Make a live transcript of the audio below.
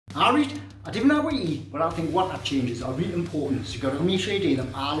Alright, I don't know what you eat, but I think water changes are really important, so you've got to make sure you do them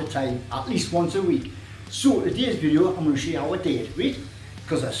all the time, at least once a week. So today's video, I'm going to show you how I do it, right?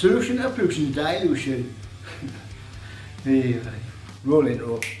 Because a solution to pollution dilution. Roll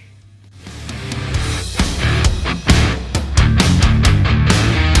intro.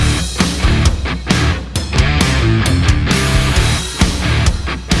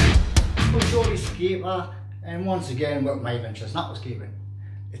 Escaper, and once again, what my adventure is not escaping.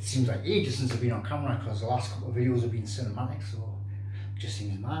 It seems like ages since I've been on camera because the last couple of videos have been cinematic, so it just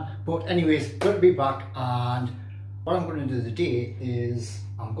seems mad. But anyways, good to be back, and what I'm going to do today is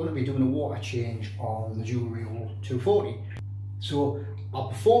I'm going to be doing a water change on the Juwel 240. So I'll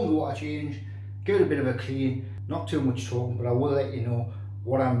perform the water change, give it a bit of a clean, not too much talking, but I will let you know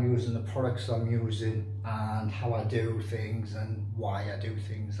what I'm using, the products I'm using, and how I do things and why I do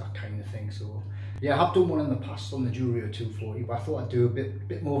things, that kind of thing. So yeah, I have done one in the past on the Juwel 240, but I thought I'd do a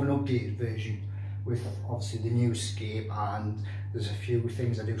bit more of an updated version with obviously the new scape, and there's a few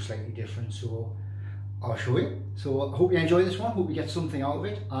things I do slightly different, so I'll show you. So I hope you enjoy this one, hope you get something out of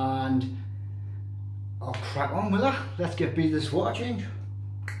it, and I'll crack on with that. Let's get busy with this water change.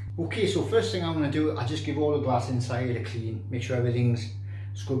 Okay, so first thing I'm going to do, I just give all the glass inside a clean, make sure everything's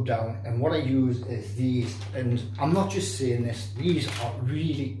scrubbed down, and what I use is these, and I'm not just saying this, these are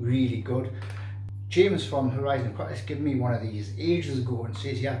really good. James from Horizon Aquatics gave me one of these ages ago and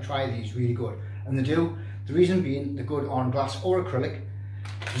says, yeah, try these, really good, and they do. The reason being, they're good on glass or acrylic.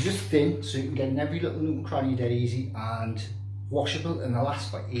 They're just thin, so you can get in every little nook and cranny dead easy, and washable, and they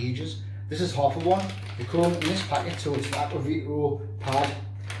last for ages. This is half of one. They come in this packet, so it's like a vitro pad,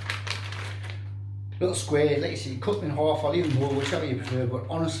 little square, like you see, cut them in half or even more, whichever you prefer, but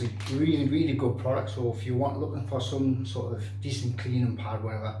honestly, really good product. So if you want looking for some sort of decent cleaning pad,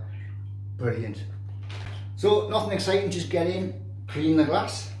 whatever, brilliant. So nothing exciting, just get in, clean the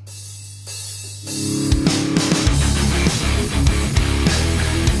glass.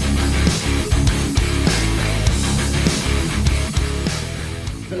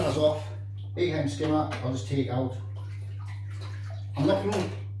 Filters off, seachem skimmer, I'll just take out. I'm not going to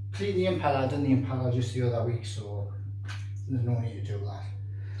clean the impeller, I done the impeller just the other week, so there's no need to do that.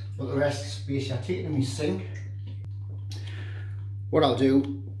 But the rest is basically, I take it in my sink. What I'll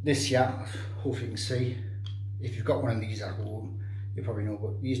do, this here, hopefully you can see, if you've got one of these at home, you probably know,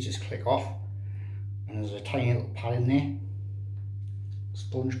 but these just click off, and there's a tiny little pad in there,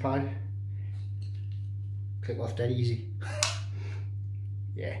 sponge pad, click off dead easy.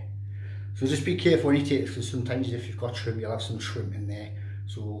 Yeah, so just be careful when you take it, because sometimes if you've got shrimp, you'll have some shrimp in there.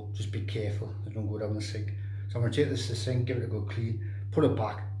 So just be careful, they don't go down the sink. So I'm going to take this to the sink, give it a good clean, put it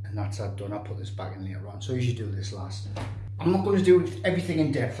back, and that's that done. I'll put this back in later on. So you should do this last. I'm not going to do everything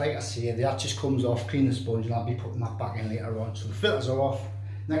in depth, like I say, that just comes off, clean the sponge, and I'll be putting that back in later on. So the filters are off.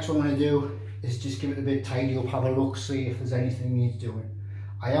 Next one I'm going to do is just give it a bit tidy up, have a look, see if there's anything needs doing.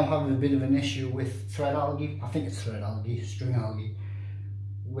 I am having a bit of an issue with thread algae, I think it's thread algae, string algae,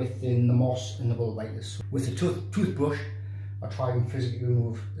 within the moss and the bulbitis. With the toothbrush, I try and physically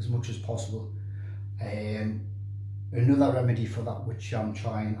remove as much as possible. Another remedy for that, which I'm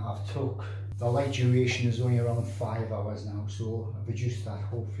trying, I've took, the light duration is only around 5 hours now, so I've reduced that.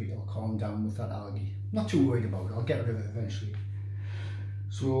 Hopefully it'll calm down with that algae. Not too worried about it, I'll get rid of it eventually.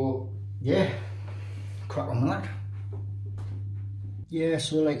 So yeah, crack on with that. Yeah,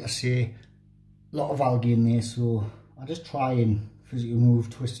 so like I say, a lot of algae in there, so I just try and physically remove,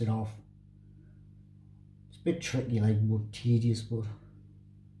 twist it off. It's a bit tricky, like, but tedious, but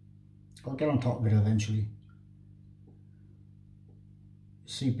I'll get on top of it eventually.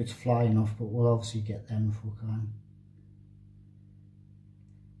 See bits flying off, but we'll obviously get them if we can.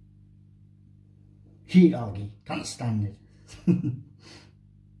 Heat algae, can't stand it.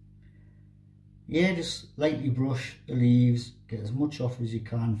 Yeah, just lightly brush the leaves, get as much off as you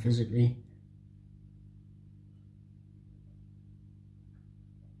can physically.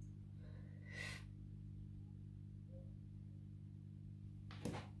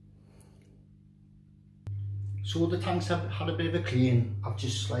 So the tanks have had a bit of a clean. I've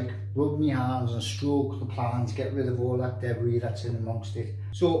just like rubbed my hands and stroked the plants, get rid of all that debris that's in amongst it.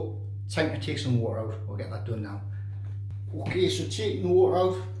 So time to take some water out. We'll get that done now. Okay, so taking the water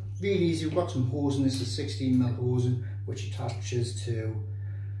out, really easy. We've got some hosing. This is 16mm hosing, which attaches to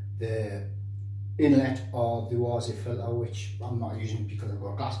the inlet of the water filter, which I'm not using because I've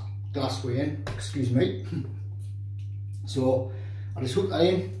got glassware in. Excuse me. So I'll just hook that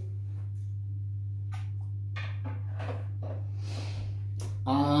in.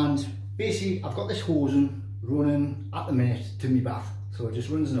 And basically I've got this hosing running at the minute to my bath, so it just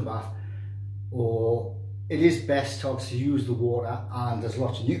runs in the bath, or it is best to obviously use the water, and there's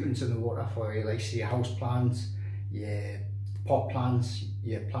lots of nutrients in the water for you, like say your house plants, your pot plants,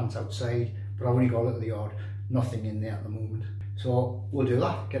 your plants outside, but I've only got a little yard, nothing in there at the moment. So we'll do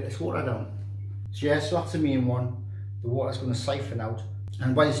that, get this water down. So yeah, so that's the main one. The water's going to siphon out,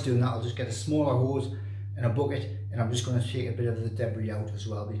 and while it's doing that, I'll just get a smaller hose and a bucket, and I'm just going to take a bit of the debris out as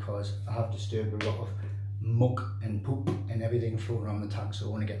well, because I have disturbed a lot of muck and poop and everything floating around the tank, so I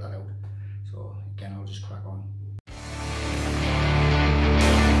want to get that out. So again, I'll just crack on.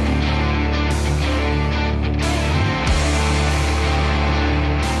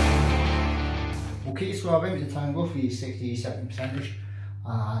 Okay, so I've emptied the tank roughly 60–70%ish,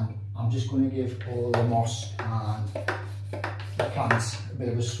 and I'm just going to give all the moss and the plants a bit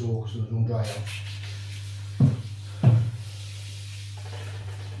of a soak so they don't dry out.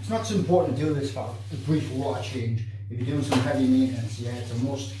 It's not so important to do this for a brief water change. If you're doing some heavy maintenance, yeah, it's a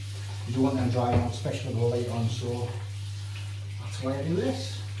must. You don't want them drying out, especially with the light on, so that's why I do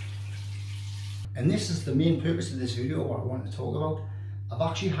this. And this is the main purpose of this video, what I want to talk about. I've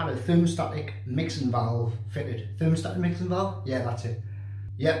actually had a thermostatic mixing valve fitted. Thermostatic mixing valve? Yeah, that's it.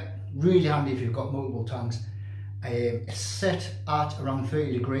 Yep, really handy if you've got multiple tanks. It's set at around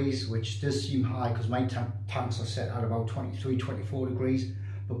 30 degrees, which does seem high because my tanks are set at about 23–24 degrees.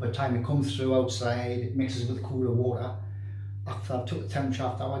 But by the time it comes through outside, it mixes with cooler water. After I've took the temperature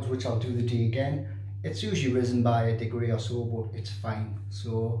afterwards, which I'll do the day again, it's usually risen by a degree or so, but it's fine.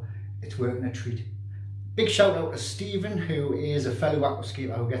 So it's working a treat. Big shout out to Stephen, who is a fellow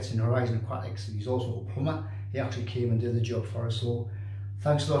aquascaper who gets in Horizon Aquatics, and he's also a plumber. He actually came and did the job for us, so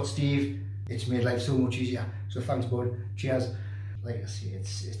thanks a lot, Steve. It's made life so much easier. So thanks, bud. Cheers. Like I say,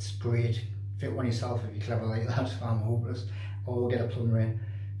 it's great. Fit one yourself if you're clever like that. I'm hopeless. Or we'll get a plumber in,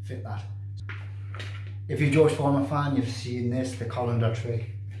 fit that. If you're a George Foreman fan, you've seen this, the colander trick.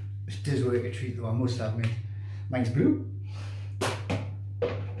 It does work a treat though, I must admit. Mine's blue.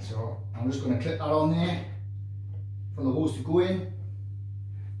 So I'm just going to clip that on there for the hose to go in,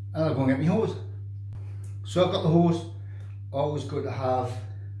 and I'll go and get my hose. So I've got the hose. Always good to have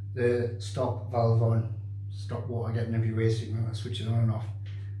the stop valve on, stop water getting everywhere, so you can switch it on and off.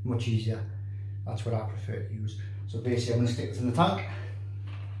 Much easier. That's what I prefer to use. So basically I'm going to stick this in the tank,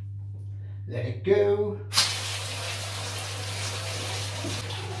 let it go.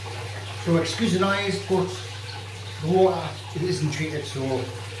 So excuse the noise, but the water, it isn't treated, so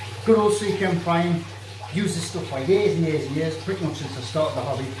good old seachem prime. Used this stuff for years and years and years, pretty much since I started the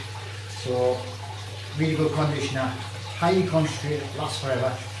hobby. So really good conditioner, highly concentrated, lasts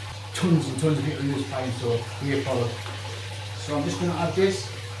forever. Tons and tons of people use prime, so great product. So I'm just going to add this.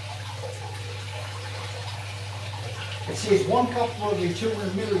 It says 1 cup for every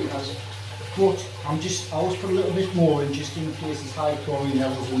 200 millilitres, but I always put a little bit more in just in case there's high chlorine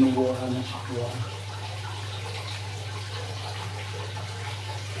levels in the water and the tap water.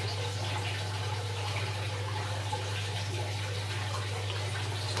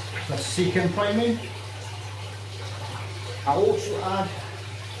 That's seachem priming. I also add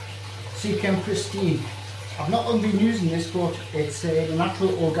seachem pristine. I've not long been using this, but it's a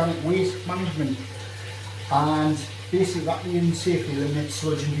natural organic waste management, and basically that even safely limits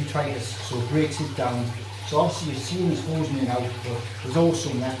sludge and detritus, so it breaks it down. So obviously you've seen us hosing it out, but there's also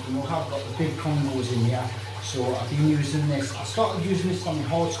that, you know, I've got the big combos in here, so I've been using this. I started using this on the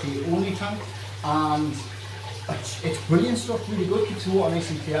hardscape only tank, and it's brilliant stuff, really good, keeps the water nice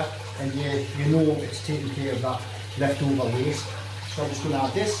and clear, and you know it's taking care of that leftover waste. So I'm just going to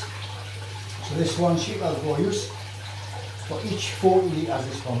add this. So this one, sheet metal use for each 40 litres,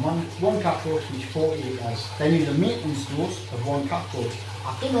 this one capsule for each 40 litres. Then use a maintenance dose of 1 capsule.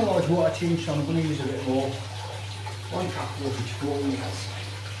 I've done a large water change, so I'm going to use a bit more. 1 capsule for each 40 litres.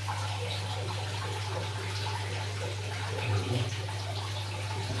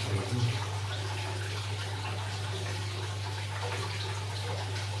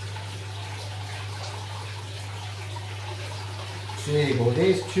 So there you go,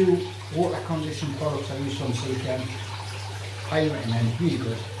 there's 2 water conditioned products I use from seachem. Highly recommend, really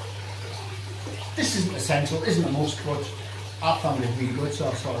good. This isn't essential, isn't a must, but I found it really good, so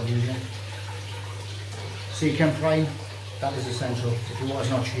I started using it. Seachem prime, that is essential. If your water's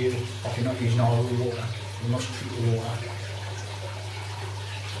not treated, or if you're not using all the water, you must treat the water.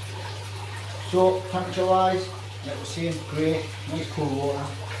 So temperature wise, like we're saying, great, nice cool water.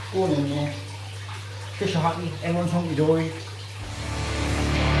 Going in there, fish are happy, everyone's hunky dory.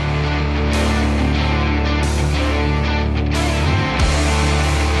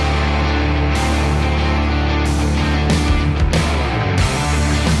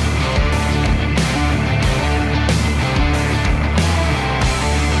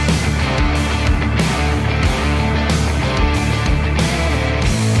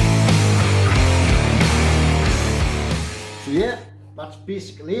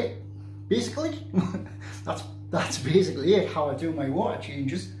 basically it. That's basically it, how I do my water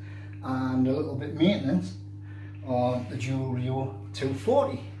changes and a little bit of maintenance on the Juwel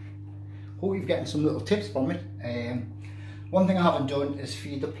 240. Hope you're getting some little tips from it. One thing I haven't done is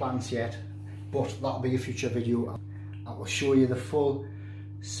feed the plants yet, but that'll be a future video. I will show you the full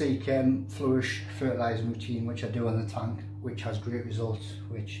seachem flourish fertilising routine which I do on the tank, which has great results,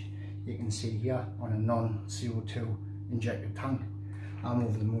 which you can see here on a non-CO2 injected tank. I'm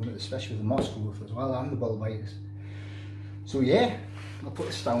over the moon, especially with the moss growth as well and the bulbitis. So yeah, I'll put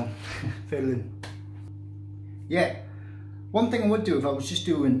this down, fiddle in. Yeah, one thing I would do if I was just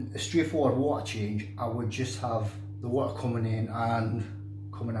doing a straightforward water change, I would just have the water coming in and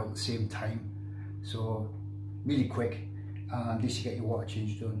coming out at the same time. So really quick, and at least you get your water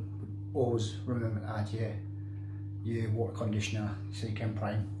change done. But always remember to add your water conditioner, seachem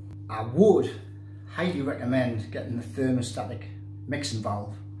prime. I would highly recommend getting the thermostatic mixing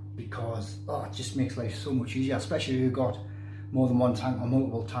valve, because it just makes life so much easier, especially if you've got more than one tank or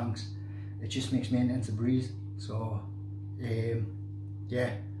multiple tanks. It just makes maintenance a breeze. So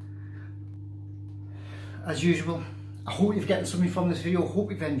yeah, as usual, I hope you've gotten something from this video.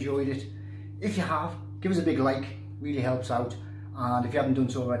 Hope you've enjoyed it. If you have, give us a big like, really helps out, and if you haven't done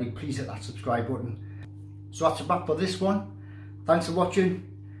so already, please hit that subscribe button. So that's a wrap for this one. Thanks for watching,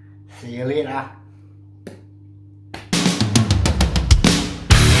 see you later.